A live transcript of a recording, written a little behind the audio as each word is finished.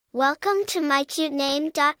Welcome to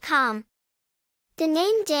mycutename.com. The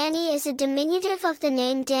name Dani is a diminutive of the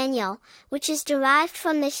name Daniel, which is derived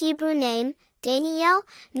from the Hebrew name, Daniel,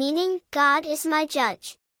 meaning, God is my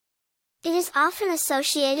judge. It is often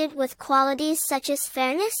associated with qualities such as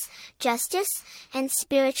fairness, justice, and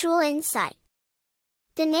spiritual insight.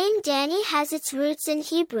 The name Dani has its roots in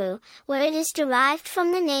Hebrew, where it is derived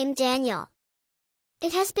from the name Daniel.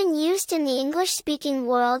 It has been used in the English-speaking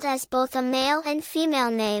world as both a male and female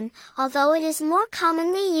name, although it is more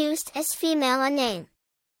commonly used as female a name.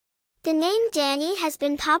 The name Dani has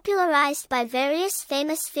been popularized by various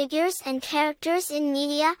famous figures and characters in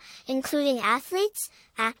media, including athletes,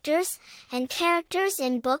 actors, and characters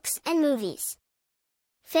in books and movies.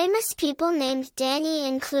 Famous people named Dani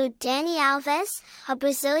include Dani Alves, a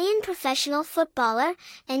Brazilian professional footballer,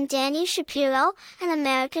 and Dani Shapiro, an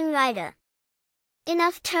American writer. In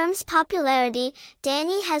of terms popularity,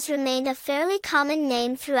 Dani has remained a fairly common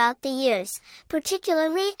name throughout the years,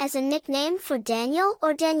 particularly as a nickname for Daniel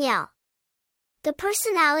or Danielle. The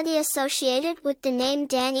personality associated with the name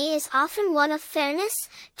Dani is often one of fairness,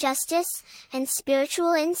 justice, and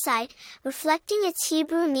spiritual insight, reflecting its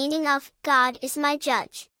Hebrew meaning of, God is my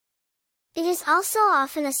judge. It is also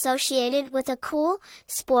often associated with a cool,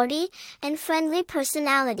 sporty, and friendly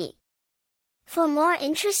personality. For more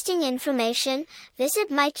interesting information, visit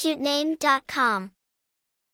mycutename.com.